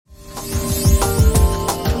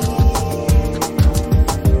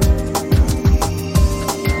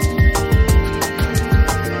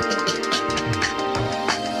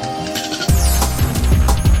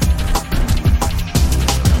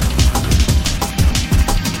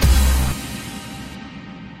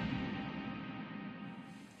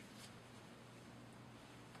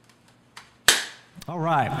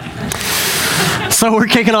right. So we're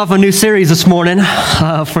kicking off a new series this morning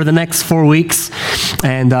for the next 4 weeks.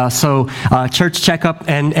 And church checkup,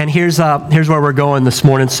 and here's where we're going this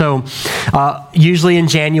morning. So usually in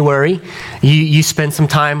January, you spend some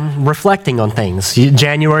time reflecting on things.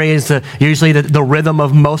 January is usually the rhythm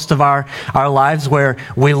of most of our lives, where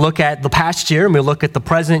we look at the past year and we look at the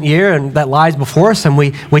present year and that lies before us, and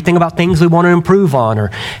we think about things we want to improve on, or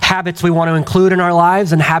habits we want to include in our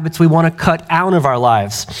lives and habits we want to cut out of our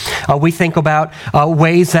lives. We think about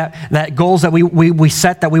ways that goals that we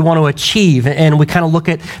set that we want to achieve, and we kind of look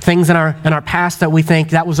at things in our past that we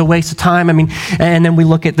think that was a waste of time. And then we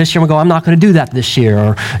look at this year and we go, I'm not going to do that this year,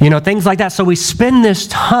 or things like that. So we spend this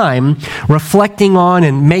time reflecting on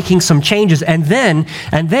and making some changes, and then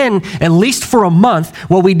at least for a month,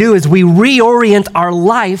 what we do is we reorient our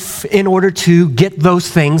life in order to get those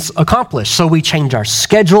things accomplished. So we change our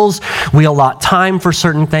schedules, we allot time for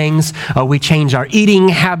certain things, we change our eating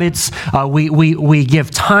habits, we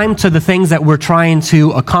give time to the things that we're trying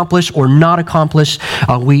to accomplish or not accomplish.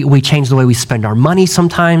 We change the way we spend our money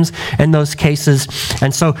sometimes in those cases.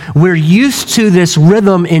 And so we're used to this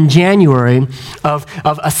rhythm in January of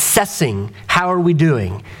assessing how are we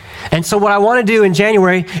doing. And so what I want to do in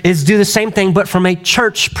January is do the same thing, but from a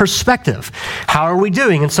church perspective. How are we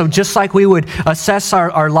doing? And so just like we would assess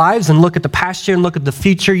our lives and look at the past year and look at the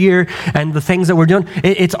future year and the things that we're doing,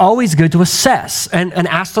 it's always good to assess and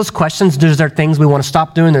ask those questions. Is there things we want to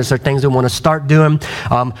stop doing? Is there things we want to start doing?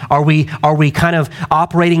 Are we kind of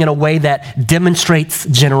operating in a way that demonstrates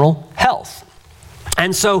general health?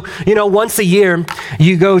 And so, once a year,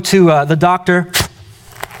 you go to the doctor,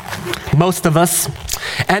 most of us,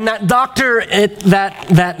 and that doctor at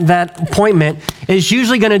that appointment is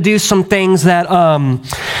usually going to do some things that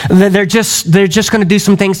they're just going to do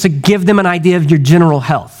some things to give them an idea of your general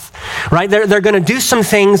health. Right? They're going to do some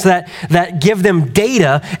things that give them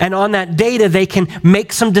data, and on that data, they can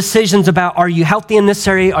make some decisions about, are you healthy in this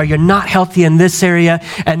area? Are you not healthy in this area?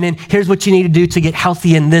 And then here's what you need to do to get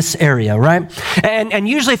healthy in this area, right? And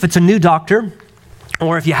usually if it's a new doctor,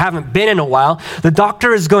 or if you haven't been in a while, the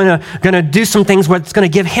doctor is going to do some things where it's going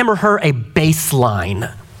to give him or her a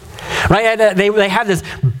baseline. Right? They have this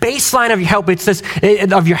baseline of your health. It's this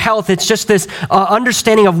of your health. It's just this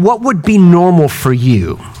understanding of what would be normal for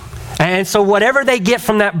you. And so whatever they get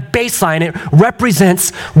from that baseline, it represents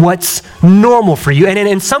what's normal for you. And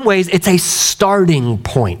in some ways, it's a starting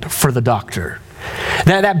point for the doctor.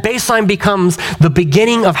 That baseline becomes the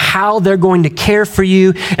beginning of how they're going to care for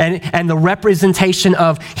you, and the representation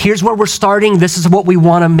of, here's where we're starting, this is what we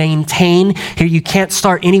want to maintain. Here, you can't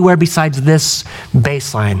start anywhere besides this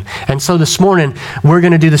baseline. And so this morning, we're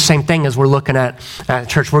going to do the same thing as we're looking at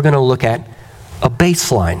church. We're going to look at a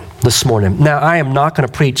baseline this morning. Now, I am not going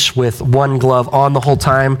to preach with one glove on the whole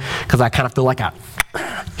time, because I kind of feel like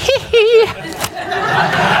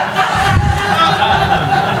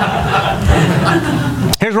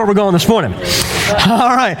Here's where we're going this morning.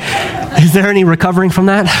 All right. Is there any recovering from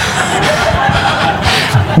that?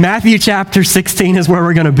 Matthew chapter 16 is where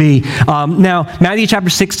we're going to be. Now, Matthew chapter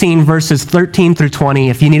 16, verses 13 through 20.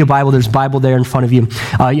 If you need a Bible, there's a Bible there in front of you.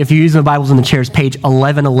 If you're using the Bibles in the chairs, page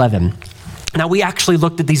 1111. Now, we actually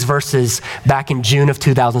looked at these verses back in June of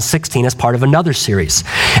 2016 as part of another series.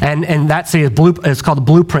 And that series is called the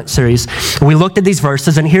Blueprint series. We looked at these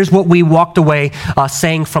verses, and here's what we walked away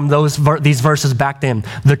saying from these verses back then.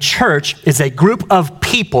 The church is a group of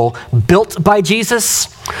people built by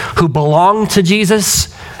Jesus, who belong to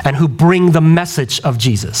Jesus, and who bring the message of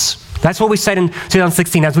Jesus. That's what we said in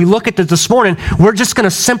 2016. As we look at this morning, we're just going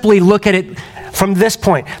to simply look at it from this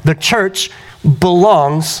point. The church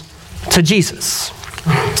belongs to Jesus.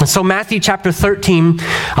 And so Matthew chapter 16,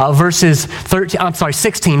 verses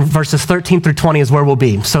 13 through 20 is where we'll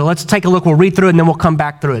be. So let's take a look. We'll read through it and then we'll come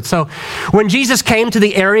back through it. So when Jesus came to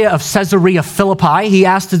the area of Caesarea Philippi, he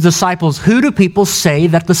asked his disciples, "Who do people say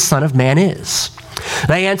that the Son of Man is?"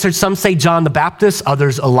 They answered, "Some say John the Baptist,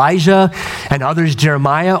 others Elijah, and others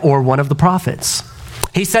Jeremiah or one of the prophets."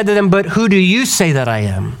 He said to them, "But who do you say that I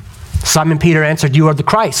am?" Simon Peter answered, "You are the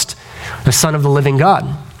Christ, the Son of the living God."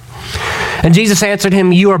 And Jesus answered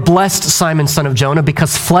him, "You are blessed, Simon, son of Jonah,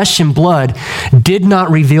 because flesh and blood did not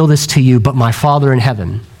reveal this to you, but my Father in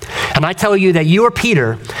heaven. And I tell you that you are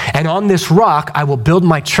Peter, and on this rock I will build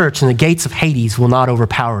my church, and the gates of Hades will not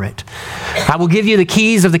overpower it. I will give you the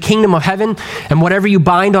keys of the kingdom of heaven, and whatever you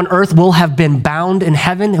bind on earth will have been bound in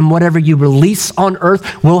heaven, and whatever you release on earth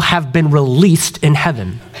will have been released in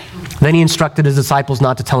heaven." Then he instructed his disciples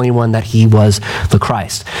not to tell anyone that he was the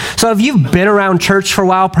Christ. So if you've been around church for a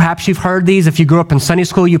while, perhaps you've heard these. If you grew up in Sunday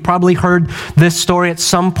school, you probably heard this story at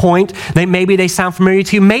some point. Maybe they sound familiar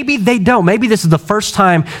to you. Maybe they don't. Maybe this is the first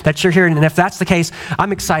time that you're hearing it. And if that's the case,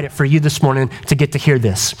 I'm excited for you this morning to get to hear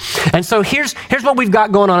this. And so here's what we've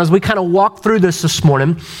got going on as we kind of walk through this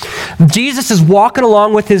morning. Jesus is walking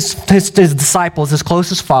along with his disciples, his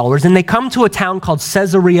closest followers, and they come to a town called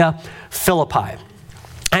Caesarea Philippi.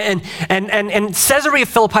 And Caesarea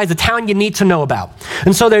Philippi is a town you need to know about.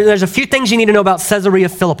 And so there's a few things you need to know about Caesarea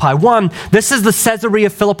Philippi. One, this is the Caesarea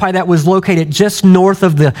Philippi that was located just north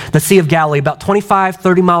of the Sea of Galilee, about 25,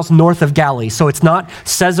 30 miles north of Galilee. So it's not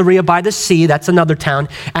Caesarea by the sea, that's another town,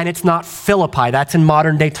 and it's not Philippi, that's in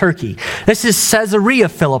modern-day Turkey. This is Caesarea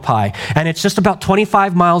Philippi, and it's just about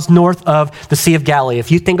 25 miles north of the Sea of Galilee.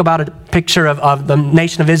 If you think about a picture of the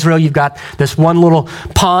nation of Israel, you've got this one little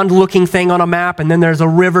pond-looking thing on a map, and then there's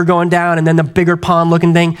a river going down, and then the bigger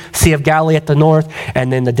pond-looking thing, Sea of Galilee at the north,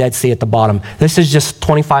 and then the Dead Sea at the bottom. This is just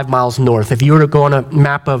 25 miles north. If you were to go on a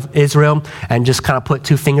map of Israel and just kind of put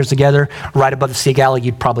two fingers together, right above the Sea of Galilee,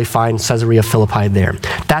 you'd probably find Caesarea Philippi there.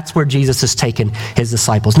 That's where Jesus has taken his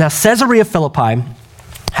disciples. Now, Caesarea Philippi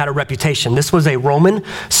had a reputation. This was a Roman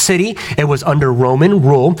city. It was under Roman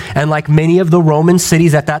rule. And like many of the Roman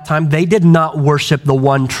cities at that time, they did not worship the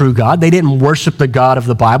one true God. They didn't worship the God of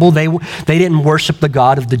the Bible. They didn't worship the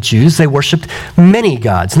God of the Jews. They worshiped many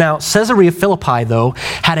gods. Now, Caesarea Philippi, though,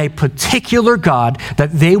 had a particular God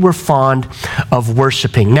that they were fond of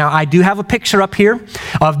worshiping. Now, I do have a picture up here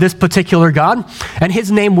of this particular God, and his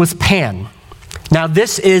name was Pan. Now,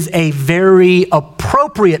 this is a very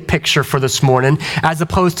appropriate picture for this morning, as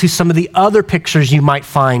opposed to some of the other pictures you might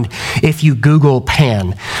find if you Google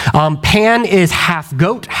Pan. Pan is half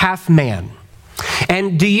goat, half man.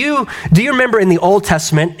 And do you remember in the Old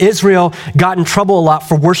Testament, Israel got in trouble a lot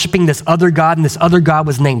for worshiping this other god, and this other god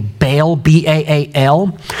was named Baal,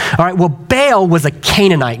 B-A-A-L. All right, well, Baal was a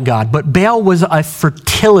Canaanite god, but Baal was a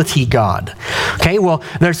fertility god. Okay, well,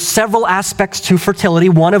 there's several aspects to fertility,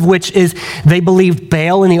 one of which is they believed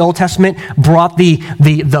Baal in the Old Testament brought the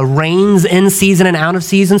rains in season and out of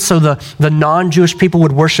season, so the non-Jewish people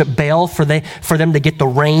would worship Baal for them to get the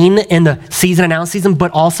rain in the season and out of season, but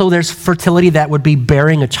also there's fertility that would be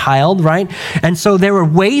bearing a child, right? And so there were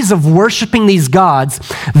ways of worshiping these gods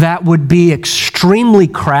that would be extremely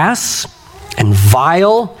crass and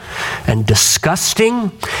vile and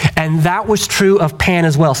disgusting, and that was true of Pan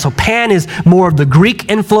as well. So Pan is more of the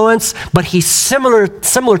Greek influence, but he's similar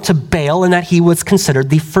to Baal in that he was considered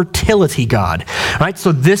the fertility god, right?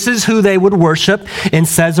 So this is who they would worship in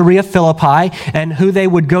Caesarea Philippi, and who they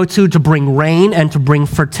would go to bring rain and to bring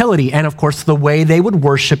fertility. And of course, the way they would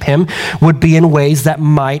worship him would be in ways that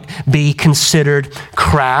might be considered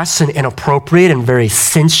crass and inappropriate and very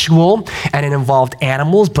sensual, and it involved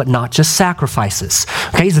animals, but not just sacrifices.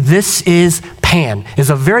 Okay, so this is Pan, is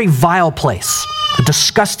a very vile place, a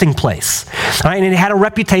disgusting place. All right, and it had a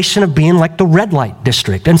reputation of being like the red light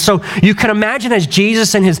district. And so you can imagine as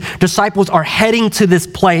Jesus and his disciples are heading to this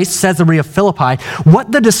place, Caesarea Philippi,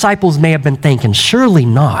 what the disciples may have been thinking. Surely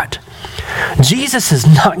not. Jesus is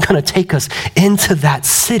not going to take us into that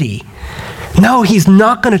city. No, he's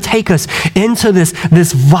not going to take us into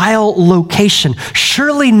this vile location.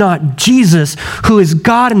 Surely not Jesus, who is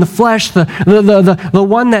God in the flesh, the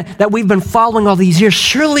one that we've been following all these years.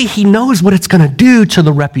 Surely he knows what it's going to do to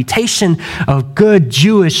the reputation of good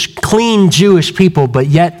Jewish, clean Jewish people. But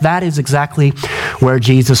yet that is exactly where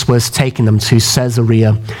Jesus was taking them, to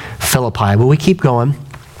Caesarea Philippi. But we keep going.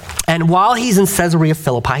 And while he's in Caesarea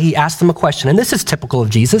Philippi, he asked them a question. And this is typical of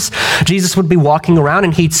Jesus. Jesus would be walking around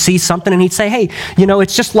and he'd see something and he'd say, hey,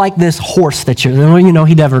 it's just like this horse that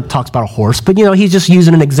he never talks about a horse, but he's just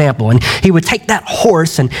using an example. And he would take that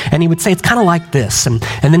horse and he would say, it's kind of like this. And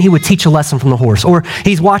then he would teach a lesson from the horse. Or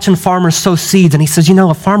he's watching farmers sow seeds and he says,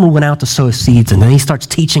 a farmer went out to sow seeds, and then he starts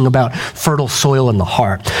teaching about fertile soil in the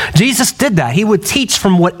heart. Jesus did that. He would teach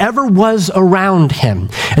from whatever was around him.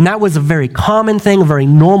 And that was a very common thing, a very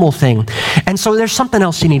normal thing. And so there's something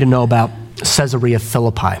else you need to know about Caesarea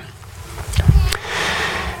Philippi.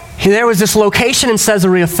 There was this location in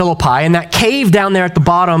Caesarea Philippi, and that cave down there at the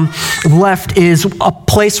bottom left is a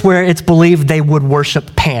place where it's believed they would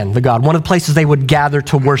worship Pan, the god. One of the places they would gather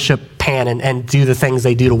to worship Pan and do the things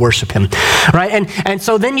they do to worship him, right? And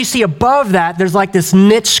so then you see above that, there's like this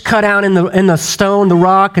niche cut out in the stone, the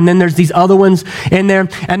rock, and then there's these other ones in there,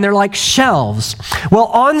 and they're like shelves. Well,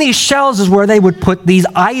 on these shelves is where they would put these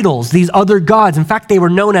idols, these other gods. In fact, they were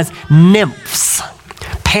known as nymphs,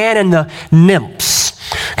 Pan and the nymphs.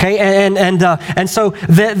 Okay, and so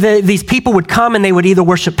these people would come and they would either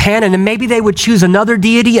worship Pan, and then maybe they would choose another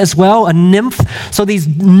deity as well, a nymph. So these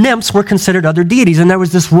nymphs were considered other deities, and there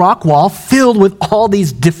was this rock wall filled with all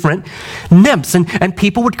these different nymphs, and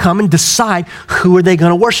people would come and decide who are they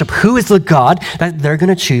going to worship, who is the god that they're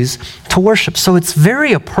going to choose to worship. So it's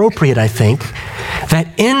very appropriate, I think, that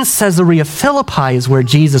in Caesarea Philippi is where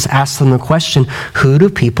Jesus asked them the question, who do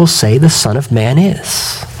people say the Son of Man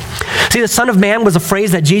is? See, the Son of Man was a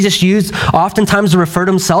phrase that Jesus used oftentimes to refer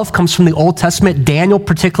to himself, comes from the Old Testament, Daniel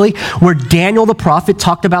particularly, where Daniel the prophet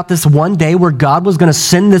talked about this one day where God was going to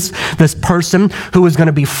send this person who was going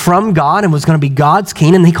to be from God and was going to be God's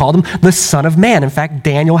king, and he called him the Son of Man. In fact,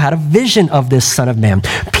 Daniel had a vision of this Son of Man.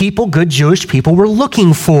 People, good Jewish people, were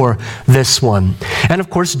looking for this one. And of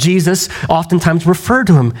course, Jesus oftentimes referred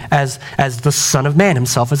to him as the Son of Man,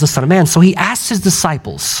 himself as the Son of Man. So he asked his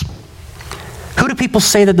disciples, who do people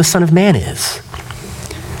say that the Son of Man is?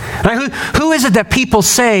 Right? Who is it that people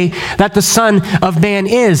say that the Son of Man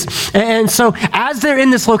is? And so as they're in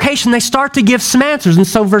this location, they start to give some answers. And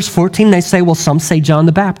so verse 14, they say, well, some say John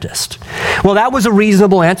the Baptist. Well, that was a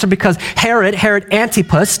reasonable answer because Herod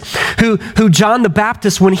Antipas, who John the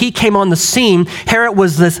Baptist, when he came on the scene, Herod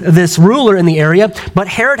was this ruler in the area, but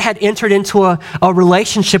Herod had entered into a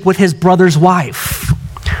relationship with his brother's wife.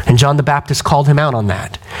 And John the Baptist called him out on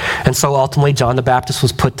that. And so ultimately, John the Baptist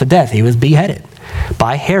was put to death. He was beheaded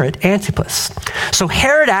by Herod Antipas. So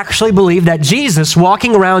Herod actually believed that Jesus,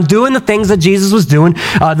 walking around doing the things that Jesus was doing,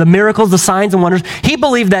 the miracles, the signs and wonders, he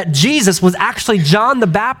believed that Jesus was actually John the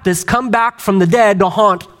Baptist come back from the dead to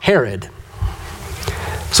haunt Herod.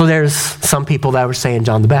 So there's some people that were saying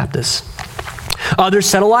John the Baptist. Others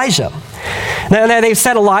said Elijah. Now they've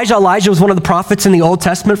said Elijah. Elijah was one of the prophets in the Old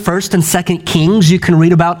Testament, 1st and 2nd Kings. You can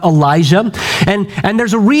read about Elijah. And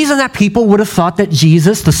there's a reason that people would have thought that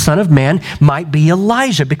Jesus, the Son of Man, might be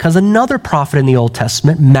Elijah, because another prophet in the Old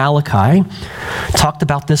Testament, Malachi, talked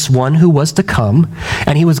about this one who was to come,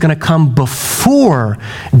 and he was going to come before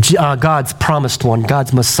God's promised one,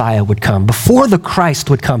 God's Messiah would come, before the Christ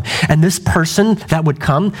would come. And this person that would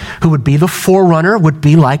come, who would be the forerunner, would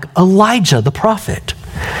be like Elijah, the prophet.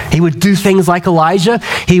 He would do things like Elijah.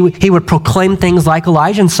 He would proclaim things like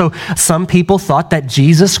Elijah. And so some people thought that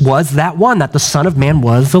Jesus was that one, that the Son of Man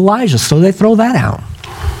was Elijah. So they throw that out.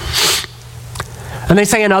 And they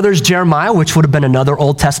say in others, Jeremiah, which would have been another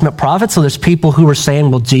Old Testament prophet. So there's people who are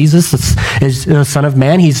saying, well, Jesus is the Son of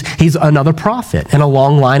Man. He's another prophet in a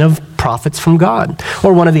long line of prophets from God,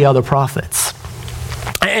 or one of the other prophets.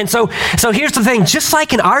 And so here's the thing. Just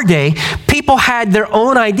like in our day, people had their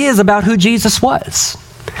own ideas about who Jesus was.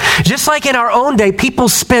 Just like in our own day, people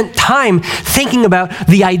spent time thinking about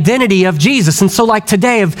the identity of Jesus. And so like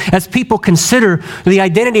today, as people consider the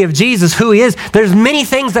identity of Jesus, who he is, there's many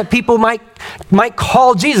things that people might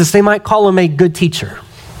call Jesus. They might call him a good teacher.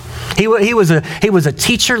 He was a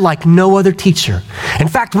teacher like no other teacher. In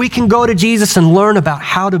fact, we can go to Jesus and learn about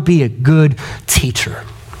how to be a good teacher.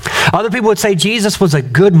 Other people would say Jesus was a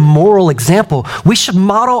good moral example. We should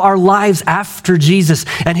model our lives after Jesus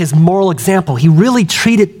and his moral example. He really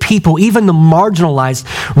treated people, even the marginalized,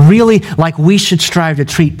 really like we should strive to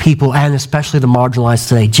treat people, and especially the marginalized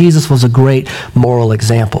today. Jesus was a great moral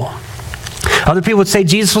example. Other people would say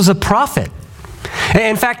Jesus was a prophet.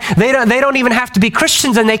 In fact, they don't even have to be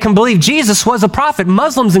Christians and they can believe Jesus was a prophet.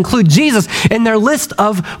 Muslims include Jesus in their list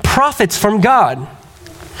of prophets from God.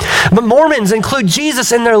 But Mormons include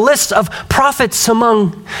Jesus in their list of prophets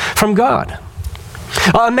from God.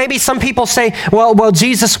 Maybe some people say, well,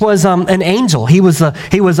 Jesus was an angel. He was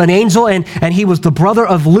an angel, and he was the brother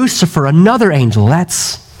of Lucifer, another angel.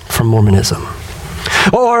 That's from Mormonism.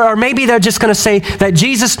 Or maybe they're just going to say that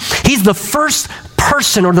Jesus, he's the first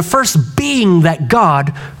person or the first being that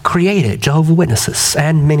God created, Jehovah's Witnesses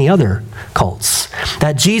and many other cults.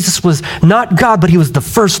 That Jesus was not God, but he was the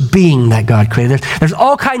first being that God created. There's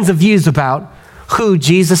all kinds of views about who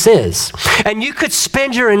Jesus is. And you could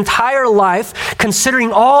spend your entire life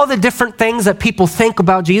considering all the different things that people think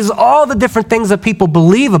about Jesus, all the different things that people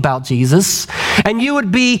believe about Jesus, and you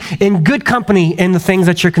would be in good company in the things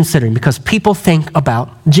that you're considering, because people think about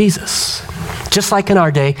Jesus. Just like in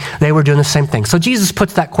our day, they were doing the same thing. So Jesus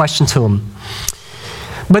puts that question to him.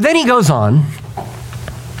 But then he goes on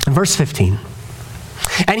in verse 15.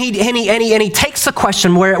 And he takes the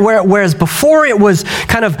question whereas before it was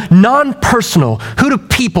kind of non-personal. Who do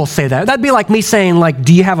people say that? That'd be like me saying, like,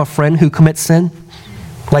 do you have a friend who commits sin?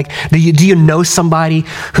 Like, do you know somebody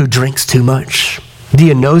who drinks too much? Do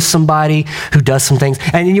you know somebody who does some things?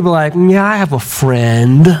 And you'd be like, yeah, I have a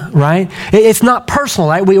friend, right? It's not personal,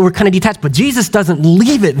 right? We're kind of detached. But Jesus doesn't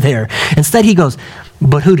leave it there. Instead, he goes,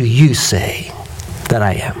 but who do you say that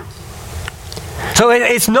I am. So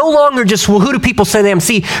it's no longer just, well, who do people say they am?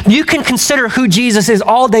 See, you can consider who Jesus is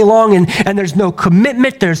all day long, and there's no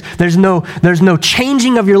commitment, there's no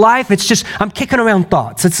changing of your life. It's just, I'm kicking around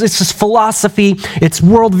thoughts. It's just philosophy, it's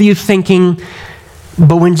worldview thinking.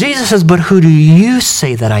 But when Jesus says, but who do you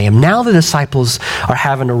say that I am? Now the disciples are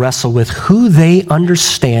having to wrestle with who they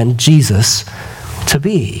understand Jesus to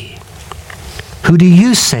be. Who do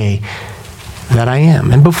you say that I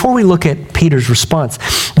am? And before we look at Peter's response,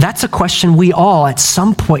 that's a question we all at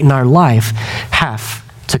some point in our life have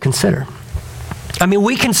to consider. I mean,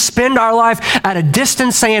 we can spend our life at a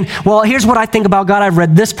distance saying, well, here's what I think about God. I've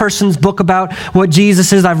read this person's book about what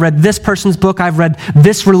Jesus is. I've read this person's book. I've read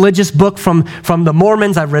this religious book from the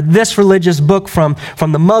Mormons. I've read this religious book from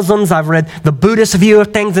the Muslims. I've read the Buddhist view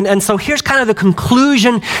of things. And so here's kind of the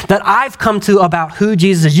conclusion that I've come to about who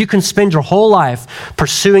Jesus is. You can spend your whole life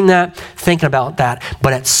pursuing that, thinking about that.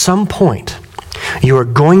 But at some point, you are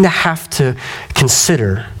going to have to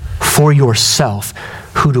consider for yourself,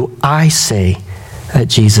 who do I say that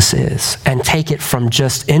Jesus is, and take it from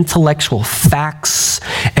just intellectual facts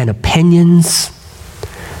and opinions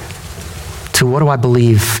to what do I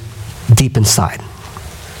believe deep inside.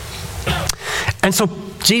 And so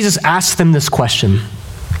Jesus asks them this question.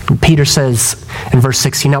 Peter says in verse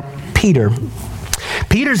 16, now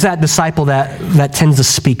Peter's that disciple that tends to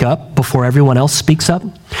speak up before everyone else speaks up.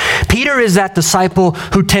 Peter is that disciple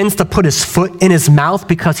who tends to put his foot in his mouth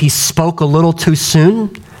because he spoke a little too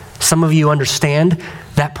soon. Some of you understand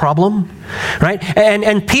that problem, right?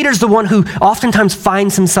 And Peter's the one who oftentimes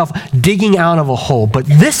finds himself digging out of a hole. But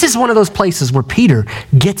this is one of those places where Peter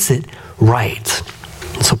gets it right.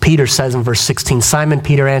 And so Peter says in verse 16, Simon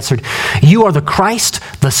Peter answered, you are the Christ,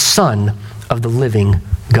 the Son of the living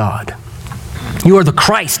God. You are the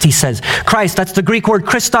Christ, he says. Christ, that's the Greek word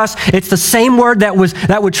Christos. It's the same word that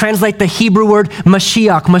would translate the Hebrew word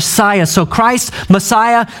Mashiach, Messiah. So Christ,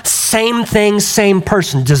 Messiah, same thing, same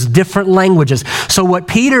person, just different languages. So what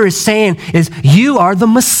Peter is saying is, you are the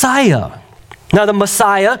Messiah. Now the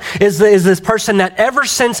Messiah is this person that ever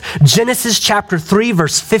since Genesis chapter 3,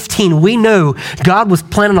 verse 15, we know God was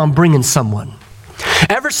planning on bringing someone.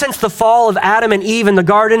 Ever since the fall of Adam and Eve in the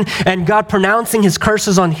garden and God pronouncing his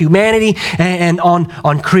curses on humanity and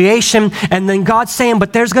on creation, and then God saying,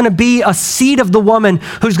 but there's going to be a seed of the woman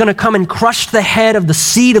who's going to come and crush the head of the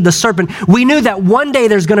seed of the serpent. We knew that one day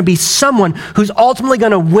there's going to be someone who's ultimately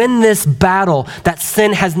going to win this battle that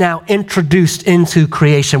sin has now introduced into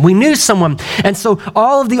creation. We knew someone. And so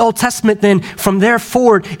all of the Old Testament then from there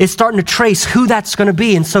forward is starting to trace who that's going to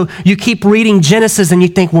be. And so you keep reading Genesis and you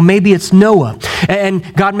think, well, maybe it's Noah. And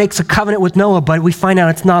God makes a covenant with Noah, but we find out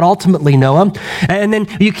it's not ultimately Noah. And then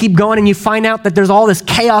you keep going and you find out that there's all this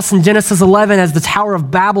chaos in Genesis 11 as the Tower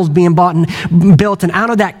of Babel's being built. And out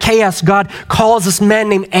of that chaos, God calls this man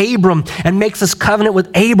named Abram and makes this covenant with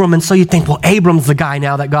Abram. And so you think, well, Abram's the guy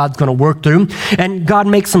now that God's going to work through. And God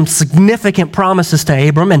makes some significant promises to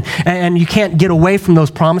Abram. And you can't get away from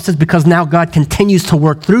those promises because now God continues to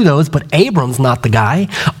work through those. But Abram's not the guy,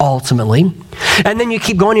 ultimately. And then you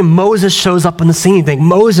keep going and Moses shows up in the scene. You think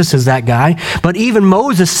Moses is that guy. But even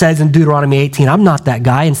Moses says in Deuteronomy 18, I'm not that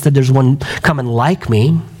guy. Instead, there's one coming like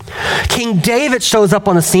me. King David shows up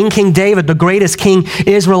on the scene. King David, the greatest king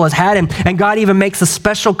Israel has had. And God even makes a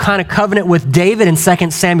special kind of covenant with David in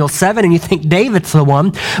 2 Samuel 7. And you think David's the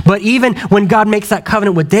one. But even when God makes that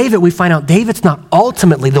covenant with David, we find out David's not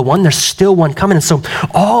ultimately the one. There's still one coming. And so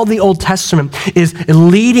all the Old Testament is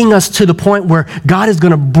leading us to the point where God is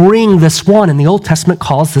going to bring this one. And the Old Testament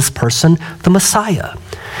calls this person the Messiah.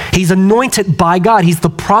 He's anointed by God. He's the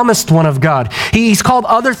promised one of God. He's called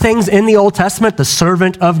other things in the Old Testament, the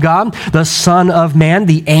servant of God, the Son of Man,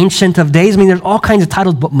 the Ancient of Days. I mean, there's all kinds of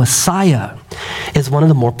titles, but Messiah is one of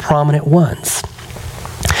the more prominent ones.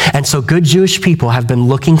 And so good Jewish people have been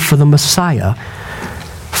looking for the Messiah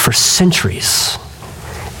for centuries.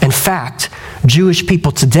 In fact, Jewish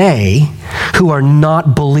people today who are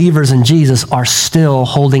not believers in Jesus are still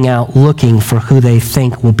holding out looking for who they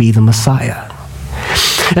think will be the Messiah.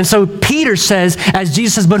 And so Peter says, as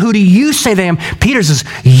Jesus says, but who do you say that I am? Peter says,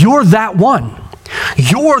 you're that one.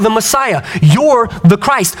 You're the Messiah. You're the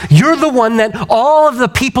Christ. You're the one that all of the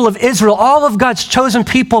people of Israel, all of God's chosen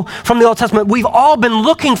people from the Old Testament, we've all been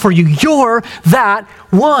looking for you. You're that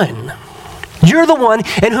one. You're the one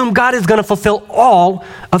in whom God is going to fulfill all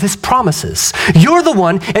of his promises. You're the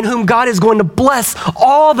one in whom God is going to bless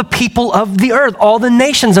all the people of the earth, all the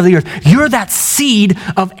nations of the earth. You're that seed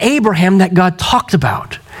of Abraham that God talked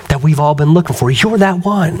about, that we've all been looking for. You're that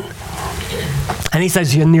one. And he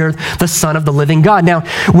says, you're the Son of the living God. Now,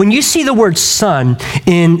 when you see the word son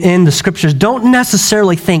in the scriptures, don't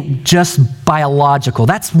necessarily think just biological.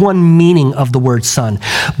 That's one meaning of the word son.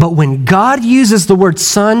 But when God uses the word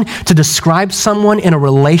son to describe someone in a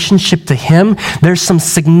relationship to him, there's some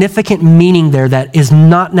significant meaning there that is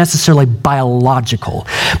not necessarily biological.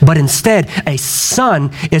 But instead, a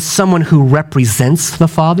son is someone who represents the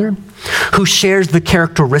Father, who shares the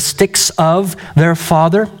characteristics of their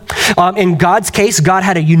father. In God's case, God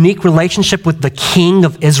had a unique relationship with the king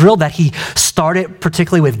of Israel that he started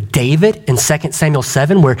particularly with David in 2 Samuel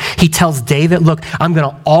 7, where he tells David, look, I'm going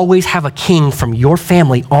to always have a king from your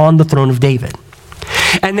family on the throne of David.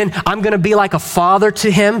 And then I'm going to be like a father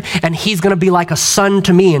to him, and he's going to be like a son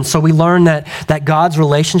to me. And so we learn that God's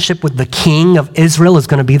relationship with the king of Israel is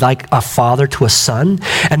going to be like a father to a son.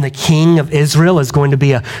 And the king of Israel is going to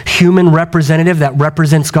be a human representative that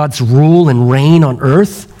represents God's rule and reign on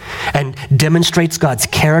earth and demonstrates God's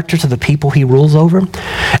character to the people he rules over.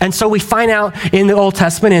 And so we find out in the Old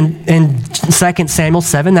Testament in 2 Samuel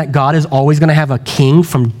 7 that God is always going to have a king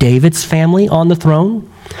from David's family on the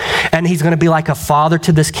throne. And he's going to be like a father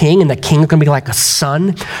to this king, and the king is going to be like a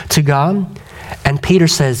son to God. And Peter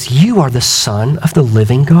says, you are the Son of the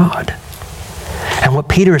living God. And what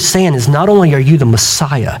Peter is saying is not only are you the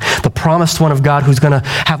Messiah, the promised one of God who's going to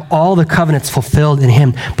have all the covenants fulfilled in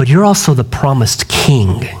him, but you're also the promised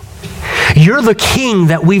king. You're the king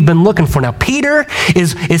that we've been looking for. Now, Peter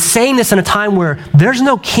is saying this in a time where there's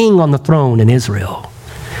no king on the throne in Israel.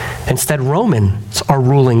 Instead, Romans are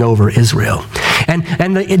ruling over Israel.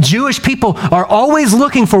 And the Jewish people are always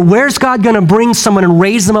looking for where's God going to bring someone and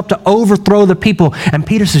raise them up to overthrow the people. And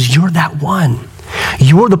Peter says, you're that one.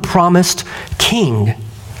 You're the promised king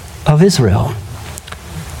of Israel.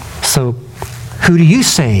 So who do you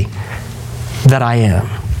say that I am?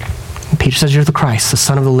 Peter says, you're the Christ, the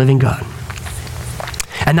Son of the living God.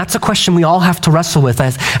 And that's a question we all have to wrestle with,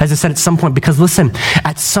 as I said, at some point. Because listen,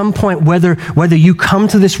 at some point, whether you come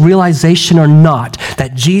to this realization or not,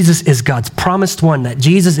 that Jesus is God's promised one, that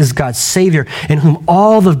Jesus is God's Savior, in whom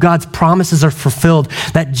all of God's promises are fulfilled,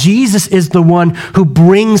 that Jesus is the one who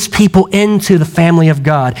brings people into the family of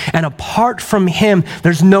God. And apart from him,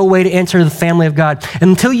 there's no way to enter the family of God.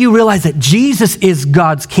 And until you realize that Jesus is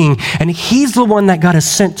God's King, and he's the one that God has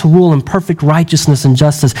sent to rule in perfect righteousness and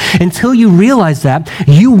justice, until you realize that,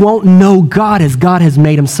 you won't know God as God has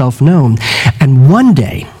made himself known. And one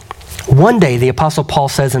day, the Apostle Paul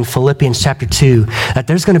says in Philippians chapter 2 that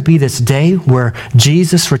there's going to be this day where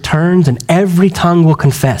Jesus returns and every tongue will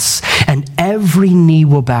confess and every knee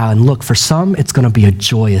will bow. And look, for some, it's going to be a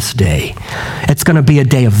joyous day. It's going to be a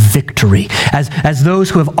day of victory. As those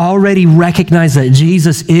who have already recognized that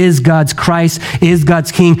Jesus is God's Christ, is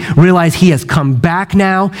God's King, realize he has come back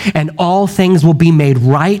now and all things will be made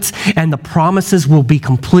right and the promises will be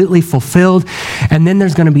completely fulfilled. And then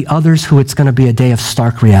there's going to be others who it's going to be a day of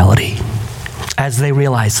stark reality, as they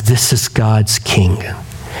realize this is God's King,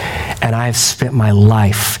 and I have spent my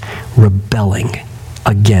life rebelling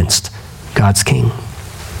against God's King.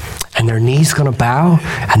 And their knees going to bow,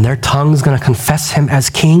 and their tongue's going to confess him as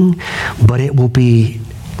King, but it will be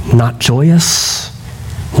not joyous,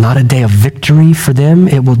 not a day of victory for them.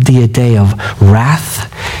 It will be a day of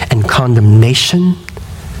wrath and condemnation.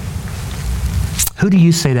 Who do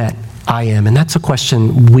you say that I am? And that's a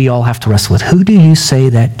question we all have to wrestle with. Who do you say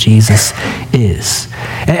that Jesus is?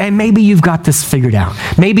 And maybe you've got this figured out.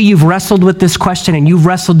 Maybe you've wrestled with this question and you've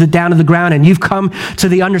wrestled it down to the ground and you've come to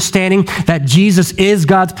the understanding that Jesus is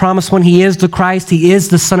God's promised one. He is the Christ. He is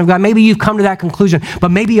the Son of God. Maybe you've come to that conclusion,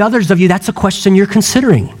 but maybe others of you, that's a question you're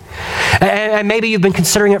considering. And maybe you've been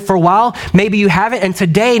considering it for a while. Maybe you haven't. And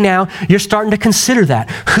today now you're starting to consider that.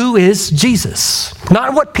 Who is Jesus?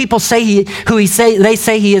 Not what people say they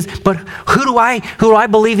say he is, but who do I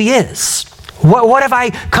believe he is? What have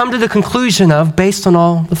I come to the conclusion of based on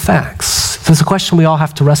all the facts? So it's a question we all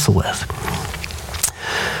have to wrestle with.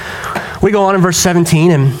 We go on in verse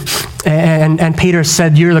 17 and Peter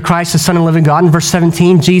said, you're the Christ, the Son of the living God. In verse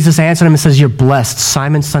 17, Jesus answered him and says, you're blessed,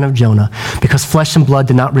 Simon, son of Jonah, because flesh and blood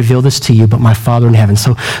did not reveal this to you, but my Father in heaven.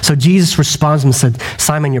 So Jesus responds and said,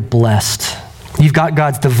 Simon, you're blessed. You've got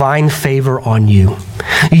God's divine favor on you.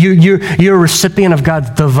 You're a recipient of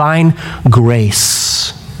God's divine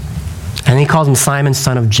grace. And he calls him Simon,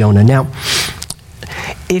 son of Jonah. Now,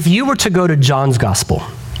 if you were to go to John's gospel,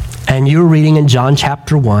 and you're reading in John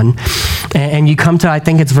chapter 1, and you come to, I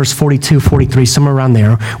think it's verse 42, 43, somewhere around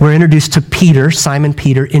there, we're introduced to Peter, Simon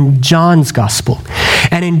Peter, in John's gospel.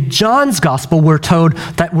 And in John's gospel, we're told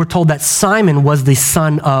that Simon was the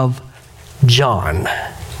son of John.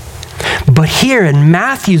 But here in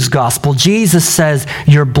Matthew's gospel, Jesus says,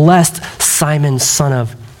 "You're blessed, Simon, son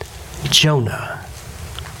of Jonah."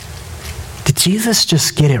 Did Jesus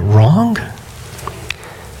just get it wrong?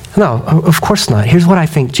 No, of course not. Here's what I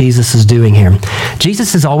think Jesus is doing here.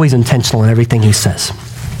 Jesus is always intentional in everything he says.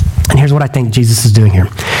 And here's what I think Jesus is doing here.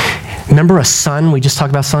 Remember a son? We just talked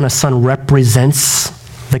about son. A son represents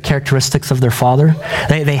the characteristics of their father.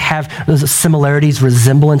 They have similarities,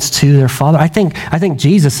 resemblance to their father. I think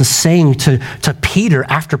Jesus is saying to Peter,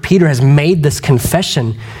 after Peter has made this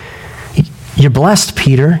confession, "You're blessed,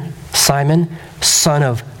 Peter, Simon, son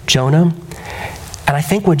of Jonah." And I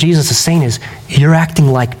think what Jesus is saying is, you're acting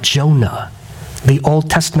like Jonah, the Old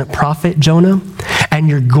Testament prophet Jonah, and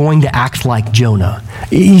you're going to act like Jonah.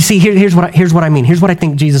 You see, here's what I mean. Here's what I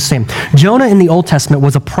think Jesus is saying. Jonah in the Old Testament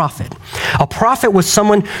was a prophet. A prophet was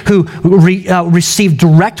someone who received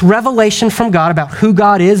direct revelation from God about who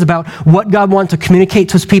God is, about what God wanted to communicate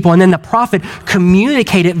to his people, and then the prophet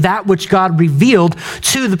communicated that which God revealed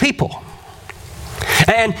to the people.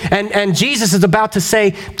 And Jesus is about to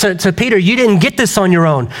say to Peter, you didn't get this on your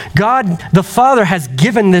own. God, the Father, has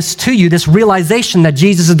given this to you, this realization that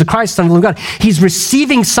Jesus is the Christ, Son of the living God. He's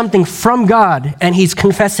receiving something from God, and he's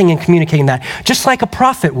confessing and communicating that, just like a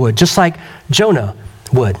prophet would, just like Jonah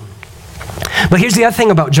would. But here's the other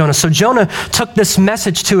thing about Jonah. So Jonah took this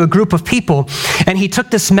message to a group of people, and he took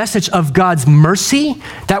this message of God's mercy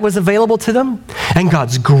that was available to them and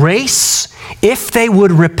God's grace if they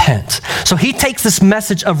would repent. So he takes this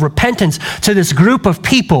message of repentance to this group of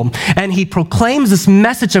people, and he proclaims this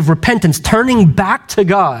message of repentance, turning back to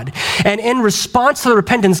God. And in response to the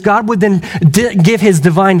repentance, God would then give his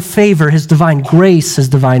divine favor, his divine grace, his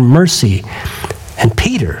divine mercy. And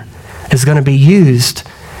Peter is going to be used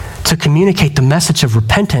to communicate the message of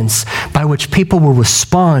repentance by which people will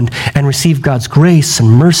respond and receive God's grace and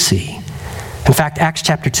mercy. In fact, Acts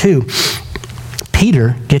chapter 2,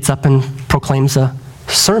 Peter gets up and proclaims a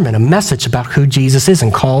sermon, a message about who Jesus is,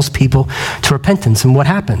 and calls people to repentance. And what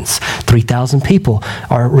happens? 3,000 people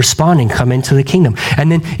are responding, come into the kingdom.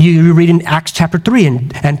 And then you read in Acts chapter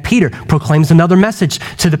 3, and Peter proclaims another message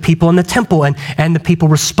to the people in the temple, and the people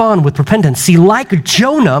respond with repentance. See, like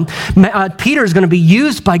Jonah, Peter is going to be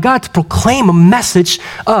used by God to proclaim a message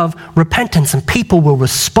of repentance, and people will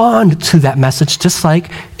respond to that message, just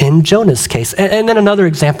like in Jonah's case. And then another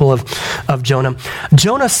example of Jonah.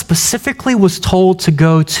 Jonah specifically was told to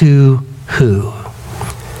go to who?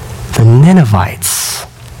 The Ninevites,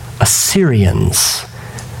 Assyrians,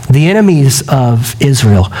 the enemies of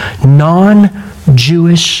Israel,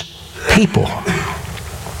 non-Jewish people.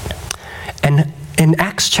 And in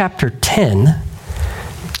Acts chapter 10,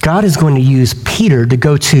 God is going to use Peter to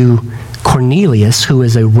go to Cornelius, who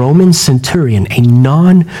is a Roman centurion, a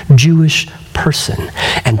non-Jewish person.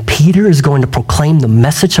 And Peter is going to proclaim the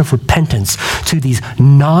message of repentance to these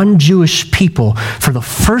non-Jewish people for the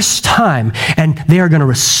first time, and they are going to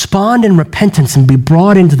respond in repentance and be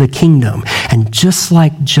brought into the kingdom. And just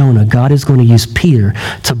like Jonah, God is going to use Peter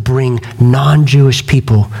to bring non-Jewish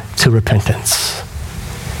people to repentance.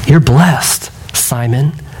 You're blessed,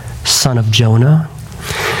 Simon, son of Jonah.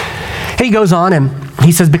 He goes on and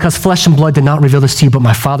he says, because flesh and blood did not reveal this to you, but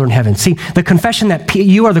my Father in heaven. See, the confession that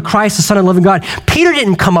you are the Christ, the Son of the living God, Peter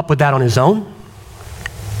didn't come up with that on his own.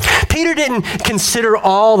 Peter didn't consider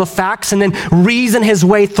all the facts and then reason his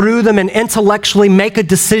way through them and intellectually make a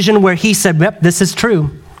decision where he said, yep, this is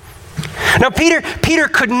true. Now, Peter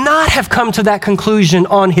could not have come to that conclusion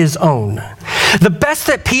on his own. The best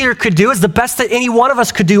that Peter could do is the best that any one of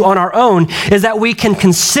us could do on our own, is that we can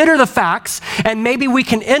consider the facts and maybe we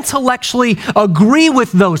can intellectually agree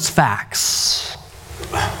with those facts.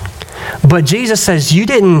 But Jesus says, you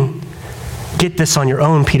didn't get this on your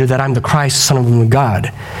own, Peter, that I'm the Christ, Son of the living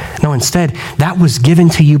God. No, instead, that was given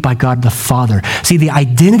to you by God the Father. See, the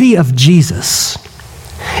identity of Jesus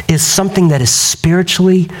is something that is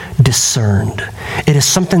spiritually discerned. It is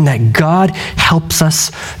something that God helps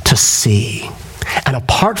us to see. And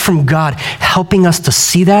apart from God helping us to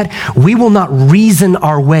see that, we will not reason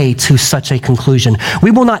our way to such a conclusion.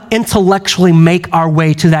 We will not intellectually make our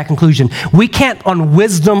way to that conclusion. We can't, on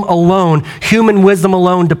wisdom alone, human wisdom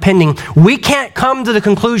alone depending, we can't come to the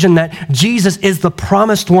conclusion that Jesus is the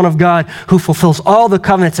promised one of God who fulfills all the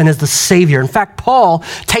covenants and is the Savior. In fact, Paul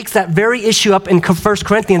takes that very issue up in 1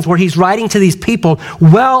 Corinthians, where he's writing to these people,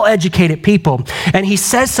 well-educated people, and he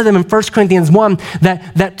says to them in 1 Corinthians 1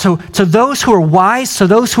 that to those who are wise, to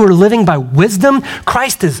those who are living by wisdom,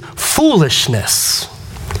 Christ is foolishness.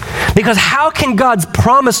 Because how can God's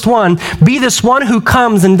promised one be this one who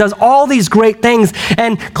comes and does all these great things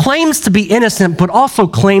and claims to be innocent, but also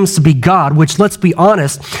claims to be God, which, let's be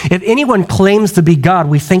honest, if anyone claims to be God,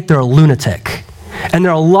 we think they're a lunatic. And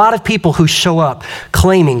there are a lot of people who show up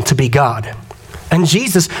claiming to be God. And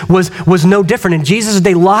Jesus was no different. In Jesus'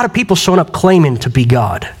 day, a lot of people showing up claiming to be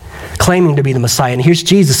God, claiming to be the Messiah. And here's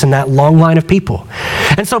Jesus in that long line of people.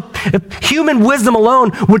 And so if human wisdom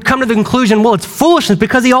alone would come to the conclusion, well, it's foolishness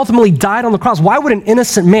because he ultimately died on the cross. Why would an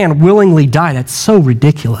innocent man willingly die? That's so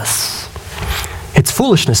ridiculous. It's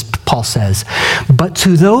foolishness, Paul says. But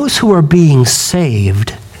to those who are being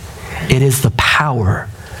saved, it is the power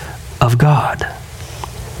of God.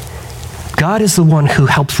 God is the one who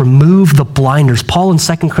helps remove the blinders. Paul in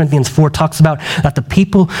 2 Corinthians 4 talks about that the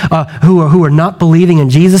people who are not believing in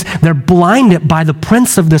Jesus, they're blinded by the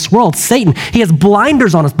prince of this world, Satan. He has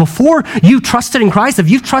blinders on us. Before you trusted in Christ, if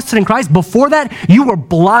you've trusted in Christ, before that, you were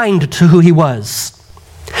blind to who he was.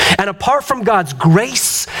 And apart from God's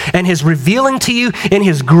grace and his revealing to you in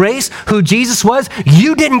his grace who Jesus was,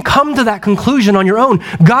 you didn't come to that conclusion on your own.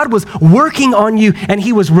 God was working on you and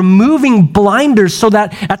he was removing blinders so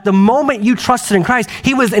that at the moment you trusted in Christ,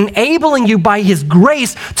 he was enabling you by his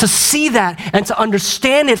grace to see that and to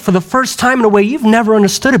understand it for the first time in a way you've never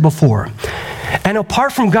understood it before. And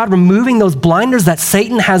apart from God removing those blinders that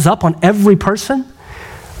Satan has up on every person,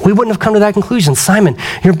 we wouldn't have come to that conclusion. Simon,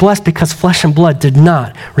 you're blessed because flesh and blood did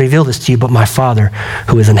not reveal this to you, but my Father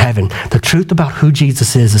who is in heaven. The truth about who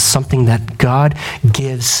Jesus is something that God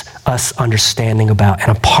gives us understanding about.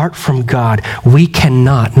 And apart from God, we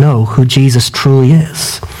cannot know who Jesus truly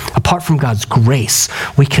is. Apart from God's grace,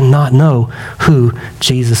 we cannot know who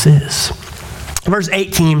Jesus is. Verse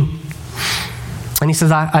 18, and he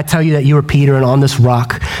says, I tell you that you are Peter, and on this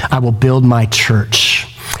rock I will build my church.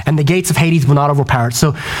 And the gates of Hades will not overpower it.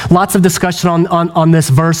 So lots of discussion on this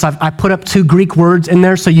verse. I put up 2 Greek words in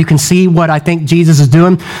there so you can see what I think Jesus is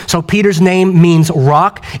doing. So Peter's name means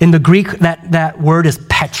rock. In the Greek, that word is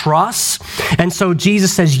Petros. And so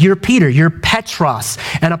Jesus says, you're Peter, you're Petros.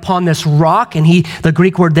 And upon this rock, and the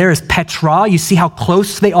Greek word there is Petra. You see how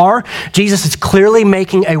close they are? Jesus is clearly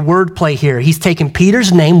making a word play here. He's taking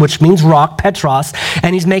Peter's name, which means rock, Petros,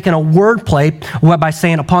 and he's making a word play by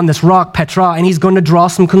saying upon this rock, Petra, and he's going to draw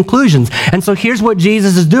some conclusions. And so here's what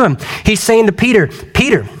Jesus is doing. He's saying to Peter,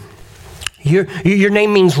 your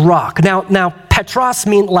name means rock. Now Petros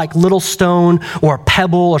means like little stone or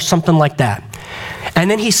pebble or something like that. And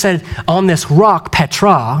then he said, on this rock,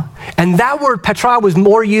 Petra, and that word Petra was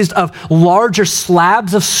more used of larger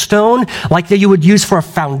slabs of stone, like that you would use for a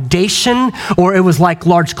foundation, or it was like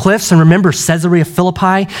large cliffs. And remember Caesarea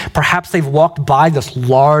Philippi, perhaps they've walked by this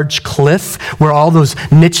large cliff where all those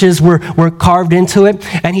niches were carved into it.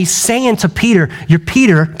 And he's saying to Peter, you're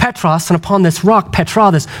Peter, Petros, and upon this rock,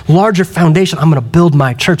 Petra, this larger foundation, I'm going to build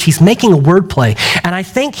my church. He's making a word play. And I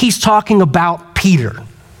think he's talking about Peter.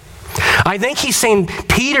 I think he's saying,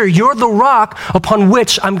 Peter, you're the rock upon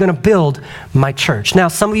which I'm going to build my church. Now,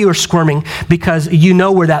 some of you are squirming because you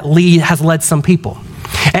know where that has led some people.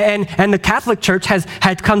 And the Catholic Church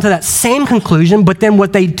had come to that same conclusion, but then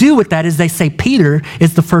what they do with that is they say Peter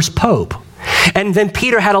is the first pope. And then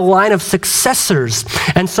Peter had a line of successors.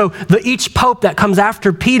 And so each pope that comes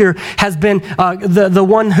after Peter has been the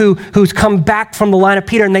one who's come back from the line of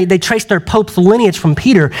Peter, and they trace their pope's lineage from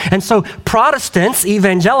Peter. And so Protestants,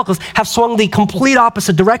 evangelicals, have swung the complete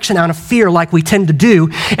opposite direction out of fear like we tend to do.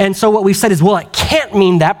 And so what we've said is, well, it can't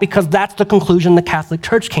mean that because that's the conclusion the Catholic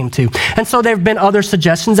Church came to. And so there have been other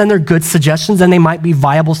suggestions, and they're good suggestions, and they might be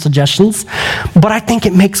viable suggestions. But I think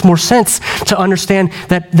it makes more sense to understand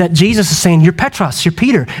that Jesus is saying, you're Petros, you're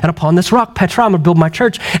Peter, and upon this rock, Petra, I'm going to build my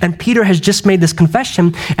church. And Peter has just made this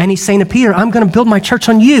confession, and he's saying to Peter, I'm going to build my church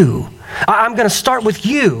on you. I'm going to start with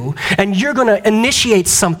you, and you're going to initiate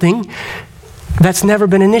something that's never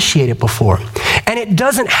been initiated before. And it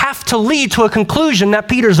doesn't have to lead to a conclusion that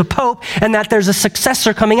Peter's a pope and that there's a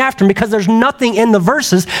successor coming after him, because there's nothing in the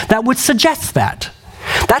verses that would suggest that.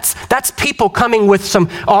 That's people coming with some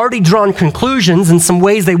already drawn conclusions and some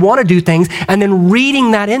ways they want to do things and then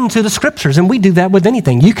reading that into the scriptures. And we do that with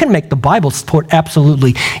anything. You can make the Bible support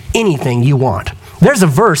absolutely anything you want. There's a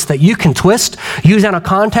verse that you can twist, use out of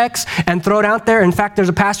context, and throw it out there. In fact, there's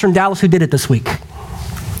a pastor in Dallas who did it this week.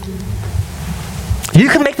 You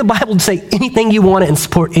can make the Bible say anything you want and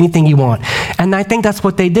support anything you want. And I think that's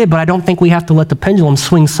what they did, but I don't think we have to let the pendulum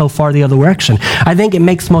swing so far the other direction. I think it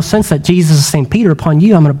makes most sense that Jesus is saying, Peter, upon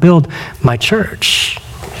you, I'm going to build my church.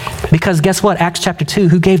 Because guess what? Acts chapter 2,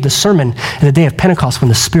 who gave the sermon in the day of Pentecost when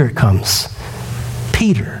the Spirit comes?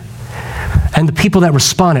 Peter. And the people that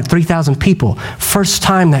responded, 3,000 people, first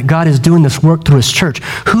time that God is doing this work through his church.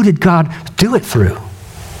 Who did God do it through?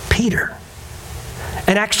 Peter.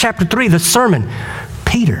 In Acts chapter 3, the sermon,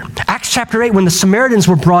 Peter. Acts chapter 8, when the Samaritans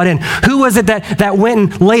were brought in, who was it that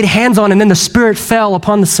went and laid hands on and then the Spirit fell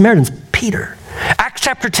upon the Samaritans? Peter. Acts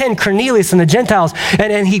chapter 10, Cornelius and the Gentiles,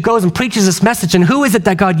 and he goes and preaches this message. And who is it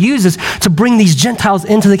that God uses to bring these Gentiles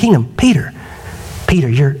into the kingdom? Peter. Peter,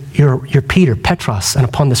 you're Peter, Petros, and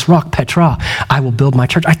upon this rock, Petra, I will build my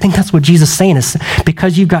church. I think that's what Jesus is saying, is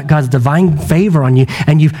because you've got God's divine favor on you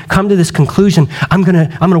and you've come to this conclusion, I'm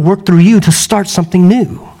gonna work through you to start something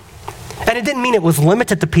new. And it didn't mean it was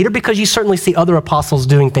limited to Peter, because you certainly see other apostles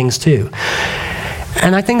doing things too.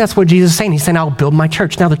 And I think that's what Jesus is saying. He's saying, I'll build my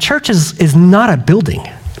church. Now, the church is not a building.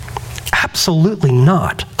 Absolutely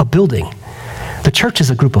not a building. The church is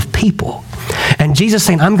a group of people. And Jesus is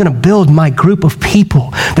saying, I'm going to build my group of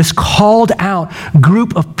people, this called out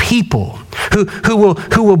group of people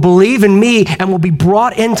who will believe in me and will be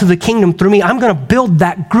brought into the kingdom through me. I'm going to build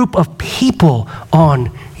that group of people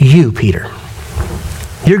on you, Peter.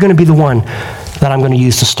 You're going to be the one that I'm going to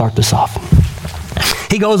use to start this off.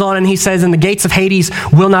 He goes on and he says, and the gates of Hades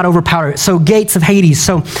will not overpower it. So gates of Hades.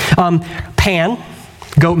 So Pan,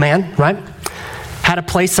 goat man, right, had a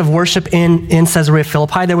place of worship in Caesarea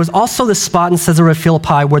Philippi. There was also this spot in Caesarea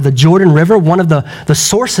Philippi where the Jordan River, one of the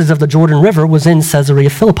sources of the Jordan River was in Caesarea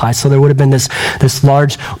Philippi. So there would have been this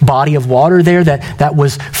large body of water there that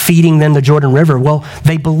was feeding then the Jordan River. Well,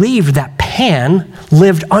 they believed that Pan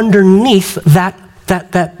lived underneath that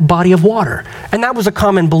body of water. And that was a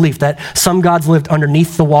common belief, that some gods lived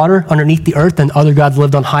underneath the water, underneath the earth, and other gods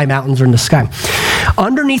lived on high mountains or in the sky.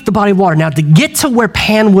 Underneath the body of water. Now, to get to where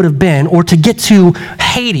Pan would have been, or to get to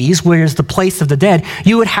Hades, where is the place of the dead,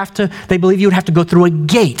 they believe you would have to go through a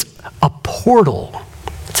gate, a portal,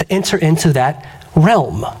 to enter into that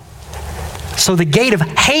realm. So the gate of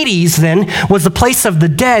Hades then was the place of the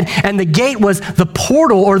dead, and the gate was the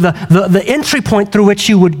portal, or the entry point through which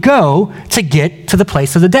you would go to get to the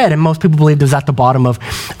place of the dead. And most people believed it was at the bottom of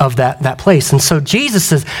that place. And so Jesus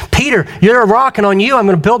says, Peter, you're a rock, and on you I'm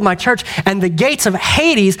going to build my church, and the gates of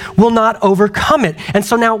Hades will not overcome it. And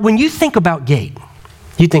so now when you think about gate,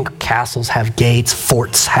 you think castles have gates,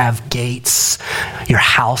 forts have gates, your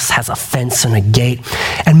house has a fence and a gate.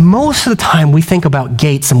 And most of the time we think about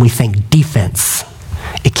gates and we think defense.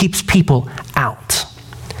 It keeps people out.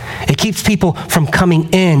 It keeps people from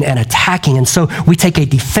coming in and attacking. And so we take a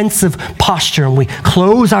defensive posture and we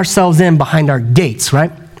close ourselves in behind our gates,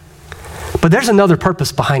 right? But there's another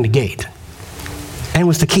purpose behind a gate. And it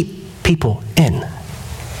was to keep people in.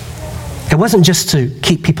 It wasn't just to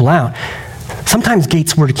keep people out. Sometimes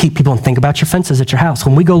gates were to keep people, and think about your fences at your house.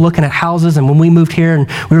 When we go looking at houses, and when we moved here and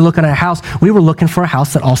we were looking at a house, we were looking for a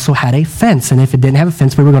house that also had a fence. And if it didn't have a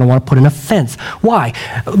fence, we were going to want to put in a fence. Why?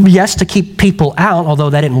 Yes, to keep people out, although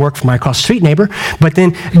that didn't work for my cross street neighbor, but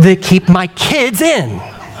then to keep my kids in.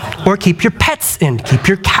 Or keep your pets in, keep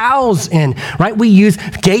your cows in, right? We use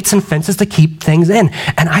gates and fences to keep things in.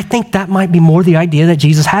 And I think that might be more the idea that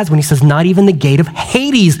Jesus has when he says, not even the gate of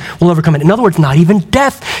Hades will overcome it. In other words, not even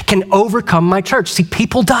death can overcome my church. See,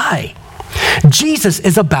 people die. Jesus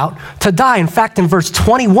is about to die. In fact, in verse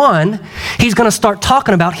 21, he's going to start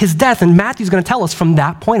talking about his death. And Matthew's going to tell us from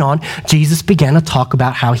that point on, Jesus began to talk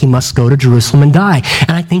about how he must go to Jerusalem and die.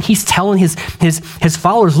 And I think he's telling his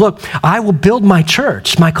followers, look, I will build my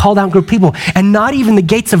church, my called out group of people, and not even the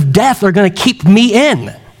gates of death are going to keep me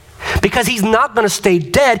in. Because he's not going to stay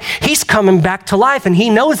dead. He's coming back to life, and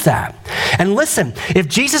he knows that. And listen, if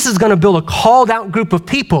Jesus is going to build a called out group of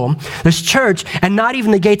people, this church, and not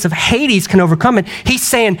even the gates of Hades can overcome it, he's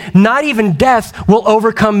saying not even death will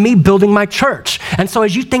overcome me building my church. And so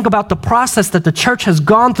as you think about the process that the church has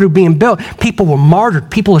gone through being built, people were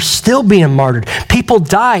martyred. People are still being martyred. People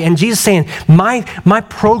die. And Jesus is saying, my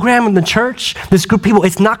program in the church, this group of people,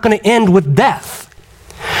 it's not going to end with death.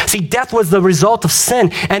 See, death was the result of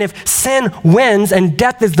sin. And if sin wins and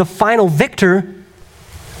death is the final victor,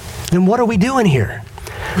 then what are we doing here?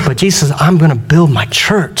 But Jesus says, I'm going to build my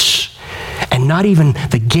church, and not even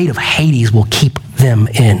the gate of Hades will keep them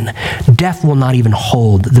in. Death will not even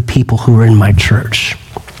hold the people who are in my church.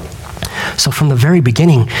 So from the very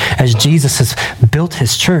beginning, as Jesus has built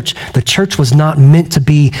his church, the church was not meant to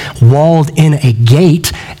be walled in a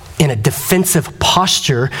gate in a defensive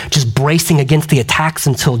posture, just bracing against the attacks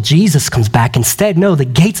until Jesus comes back. Instead, no, the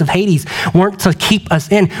gates of Hades weren't to keep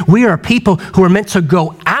us in. We are people who are meant to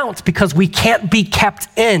go out because we can't be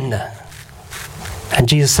kept in. And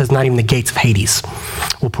Jesus says, not even the gates of Hades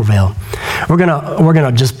will prevail. We're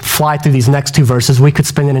gonna just fly through these next two verses. We could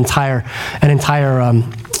spend an entire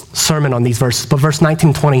sermon on these verses, but verse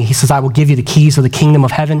 19, 20, he says, I will give you the keys of the kingdom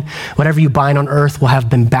of heaven. Whatever you bind on earth will have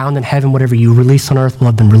been bound in heaven. Whatever you release on earth will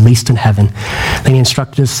have been released in heaven. Then he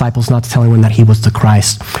instructed his disciples not to tell anyone that he was the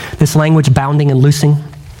Christ. This language, bounding and loosing,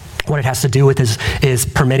 what it has to do with is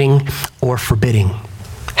permitting or forbidding.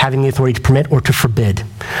 Having the authority to permit or to forbid,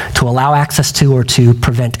 to allow access to or to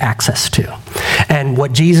prevent access to. And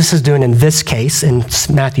what Jesus is doing in this case, in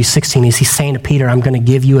Matthew 16, is he's saying to Peter, I'm going to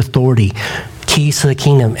give you authority, keys to the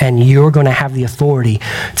kingdom, and you're going to have the authority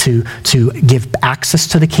to give access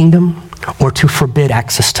to the kingdom or to forbid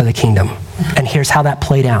access to the kingdom. And here's how that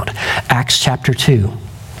played out. Acts chapter 2.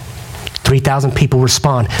 3,000 people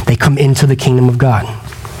respond. They come into the kingdom of God.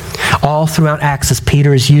 All throughout Acts, as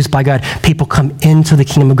Peter is used by God, people come into the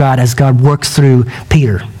kingdom of God as God works through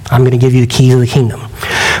Peter. I'm going to give you the keys of the kingdom.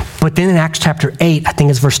 But then in Acts chapter 8, I think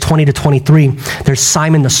it's verse 20 to 23, there's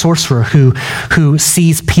Simon the sorcerer who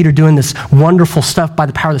sees Peter doing this wonderful stuff by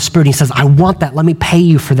the power of the Spirit. He says, I want that. Let me pay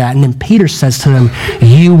you for that. And then Peter says to him,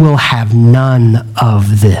 you will have none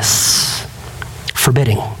of this.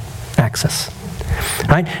 Forbidding access.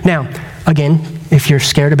 Right? Now, again, if you're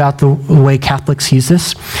scared about the way Catholics use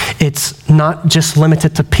this, it's not just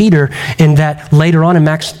limited to Peter in that later on in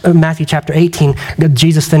Matthew chapter 18,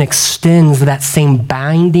 Jesus then extends that same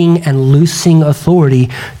binding and loosing authority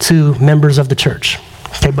to members of the church.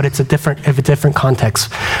 Okay, but it's a different context.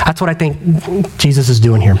 That's what I think Jesus is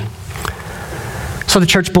doing here. So the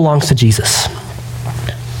church belongs to Jesus.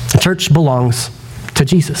 The church belongs to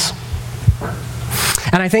Jesus.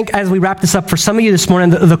 And I think as we wrap this up, for some of you this morning,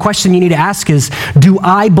 the question you need to ask is, do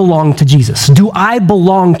I belong to Jesus? Do I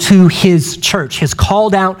belong to his church, his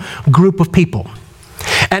called out group of people?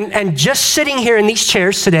 And just sitting here in these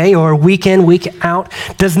chairs today or week in, week out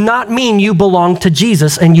does not mean you belong to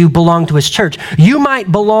Jesus and you belong to his church. You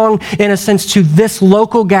might belong, in a sense, to this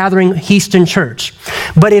local gathering, Houston Church.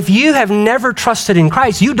 But if you have never trusted in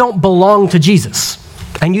Christ, you don't belong to Jesus.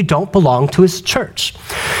 And you don't belong to his church.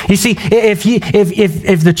 You see,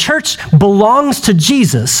 if the church belongs to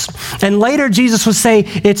Jesus, and later Jesus would say,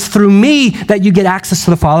 it's through me that you get access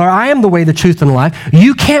to the Father. I am the way, the truth, and the life.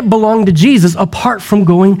 You can't belong to Jesus apart from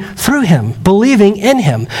going through him, believing in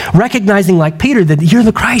him, recognizing like Peter that you're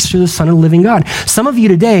the Christ, you're the Son of the living God. Some of you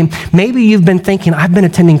today, maybe you've been thinking, I've been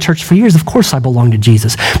attending church for years. Of course I belong to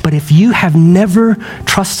Jesus. But if you have never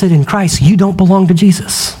trusted in Christ, you don't belong to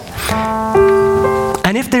Jesus.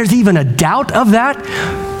 And if there's even a doubt of that,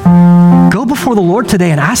 go before the Lord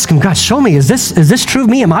today and ask him, God, show me, is this true of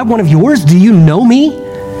me? Am I one of yours? Do you know me?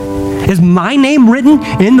 Is my name written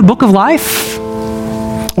in the book of life?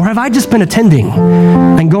 Or have I just been attending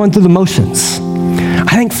and going through the motions?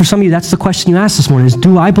 I think for some of you, that's the question you asked this morning is,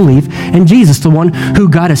 do I believe in Jesus, the one who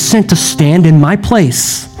God has sent to stand in my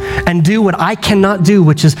place and do what I cannot do,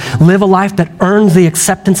 which is live a life that earns the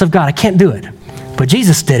acceptance of God? I can't do it. But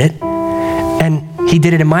Jesus did it. And he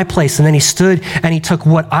did it in my place, and then he stood and he took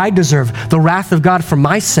what I deserve, the wrath of God for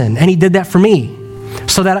my sin, and he did that for me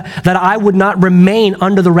so that I would not remain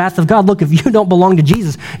under the wrath of God. Look, if you don't belong to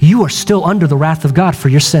Jesus, you are still under the wrath of God for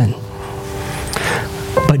your sin.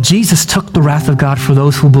 But Jesus took the wrath of God for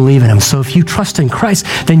those who believe in him. So if you trust in Christ,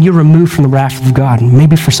 then you're removed from the wrath of God. And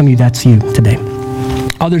maybe for some of you, that's you today.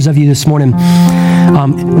 Others of you this morning,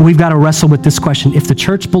 we've got to wrestle with this question. If the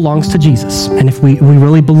church belongs to Jesus, and if we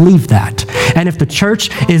really believe that, and if the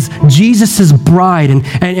church is Jesus's bride,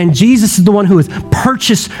 and Jesus is the one who has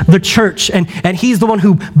purchased the church, and he's the one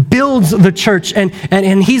who builds the church, and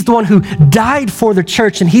he's the one who died for the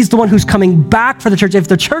church, and he's the one who's coming back for the church. If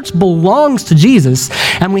the church belongs to Jesus,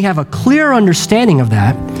 and we have a clear understanding of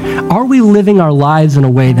that, are we living our lives in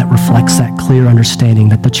a way that reflects that clear understanding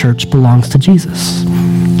that the church belongs to Jesus?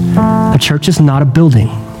 The church is not a building.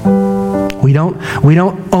 We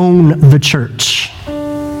don't own the church.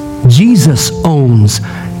 Jesus owns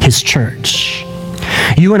his church.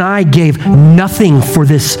 You and I gave nothing for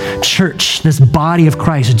this church, this body of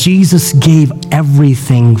Christ. Jesus gave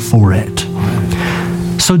everything for it.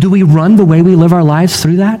 So do we run the way we live our lives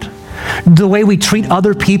through that? The way we treat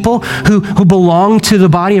other people who belong to the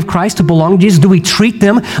body of Christ, who belong to Jesus, do we treat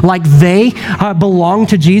them like they belong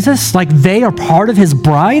to Jesus, like they are part of his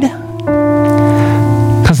bride?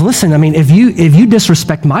 Because listen, I mean, if you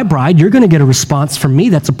disrespect my bride, you're going to get a response from me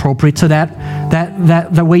that's appropriate to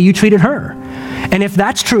that way you treated her. And if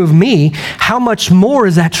that's true of me, how much more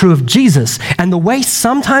is that true of Jesus? And the way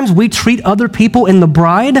sometimes we treat other people in the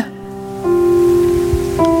bride,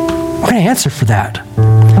 we're going to answer for that.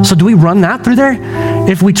 So do we run that through there?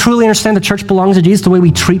 If we truly understand the church belongs to Jesus, the way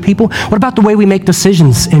we treat people, what about the way we make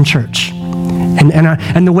decisions in church?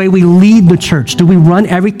 And the way we lead the church? Do we run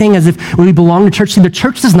everything as if we belong to church? See, the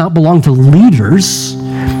church does not belong to leaders.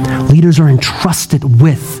 Leaders are entrusted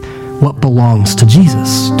with what belongs to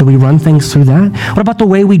Jesus. Do we run things through that? What about the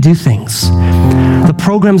way we do things? The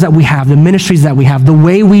programs that we have, the ministries that we have, the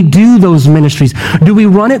way we do those ministries. Do we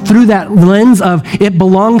run it through that lens of it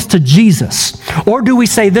belongs to Jesus? Or do we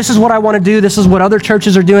say, this is what I want to do, this is what other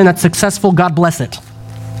churches are doing that's successful, God bless it?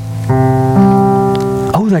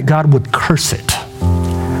 Oh, that God would curse it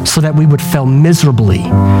so that we would fail miserably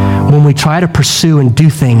when we try to pursue and do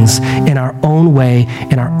things in our own way,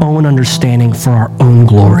 in our own understanding, for our own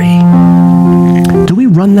glory. Do we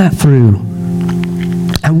run that through?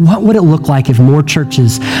 And what would it look like if more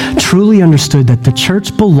churches truly understood that the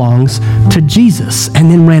church belongs to Jesus and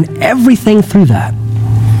then ran everything through that?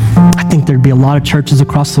 I think there'd be a lot of churches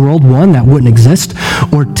across the world, one, that wouldn't exist,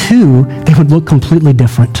 or two, they would look completely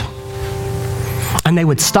different. And they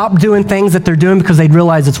would stop doing things that they're doing because they'd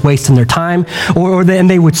realize it's wasting their time, or then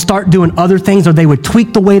they would start doing other things, or they would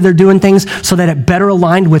tweak the way they're doing things so that it better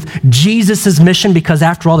aligned with Jesus' mission, because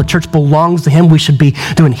after all, the church belongs to him. We should be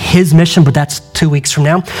doing his mission, but that's 2 weeks from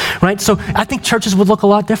now, right? So I think churches would look a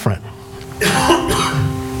lot different.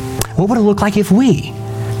 What would it look like if you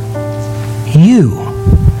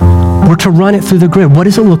were to run it through the grid? What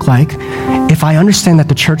does it look like if I understand that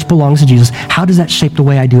the church belongs to Jesus? How does that shape the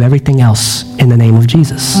way I do everything else in the name of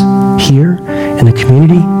Jesus? Here, in the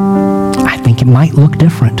community, I think it might look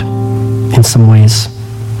different in some ways.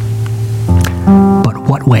 But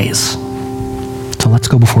what ways? So let's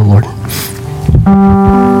go before the Lord.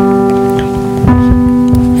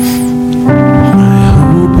 My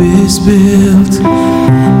hope is built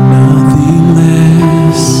on nothing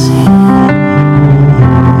less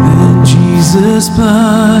than Jesus'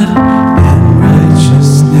 blood and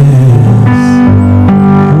righteousness.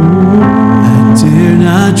 I dare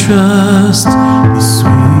not trust the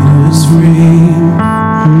sweetest frame,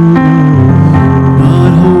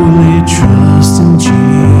 but wholly trust in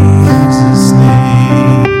Jesus'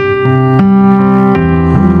 name.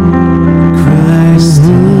 Christ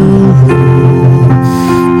alone,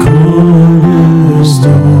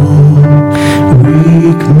 cornerstone,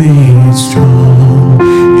 weak made strong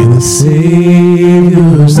in the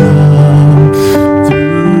Savior's love.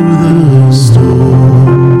 Through the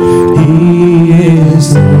storm, He is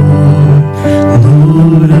Lord,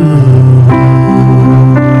 Lord of all.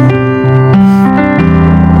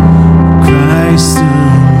 Christ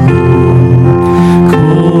alone,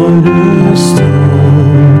 cornerstone,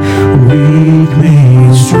 weak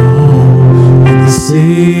made strong in the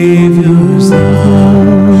Savior's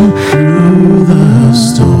love. Through the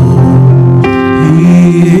storm, He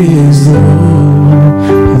is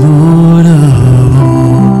Lord, Lord of all.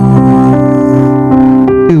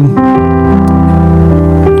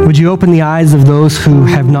 Would you open the eyes of those who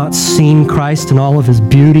have not seen Christ in all of his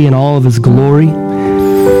beauty and all of his glory,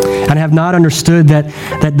 and have not understood that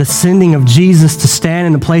the sending of Jesus to stand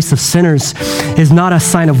in the place of sinners is not a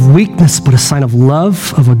sign of weakness, but a sign of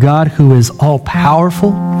love of a God who is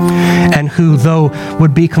all-powerful, and who, though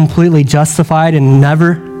would be completely justified and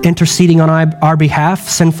never interceding on our behalf,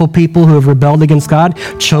 sinful people who have rebelled against God,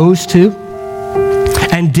 chose to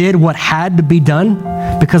and did what had to be done,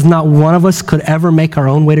 because not one of us could ever make our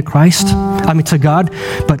own way to to God,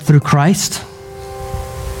 but through Christ.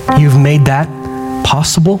 You've made that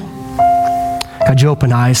possible. God, you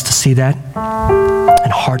open eyes to see that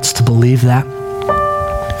and hearts to believe that.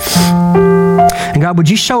 And God, would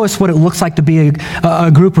you show us what it looks like to be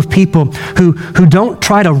a group of people who don't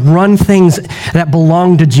try to run things that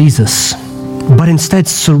belong to Jesus, but instead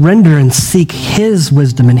surrender and seek his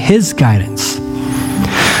wisdom and his guidance.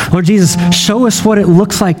 Lord Jesus, show us what it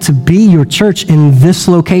looks like to be your church in this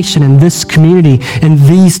location, in this community, in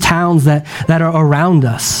these towns that are around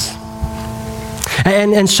us.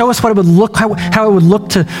 And show us what it would look, how it would look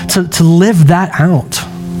to live that out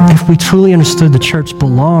if we truly understood the church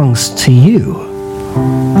belongs to you.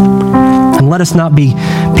 And let us not be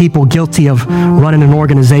people guilty of running an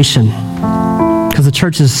organization, because the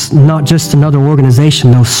church is not just another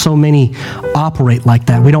organization, though so many operate like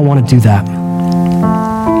that. We don't want to do that.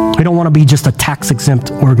 We don't want to be just a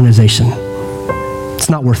tax-exempt organization. It's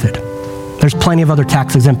not worth it. There's plenty of other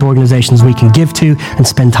tax-exempt organizations we can give to and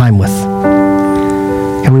spend time with.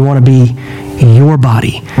 And we want to be your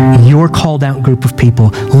body, your called out group of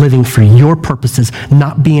people living for your purposes,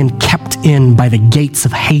 not being kept in by the gates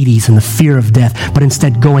of Hades and the fear of death, but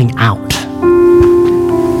instead going out.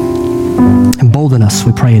 Embolden us,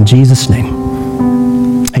 we pray in Jesus' name.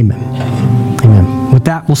 Amen. Amen. With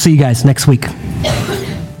that, we'll see you guys next week.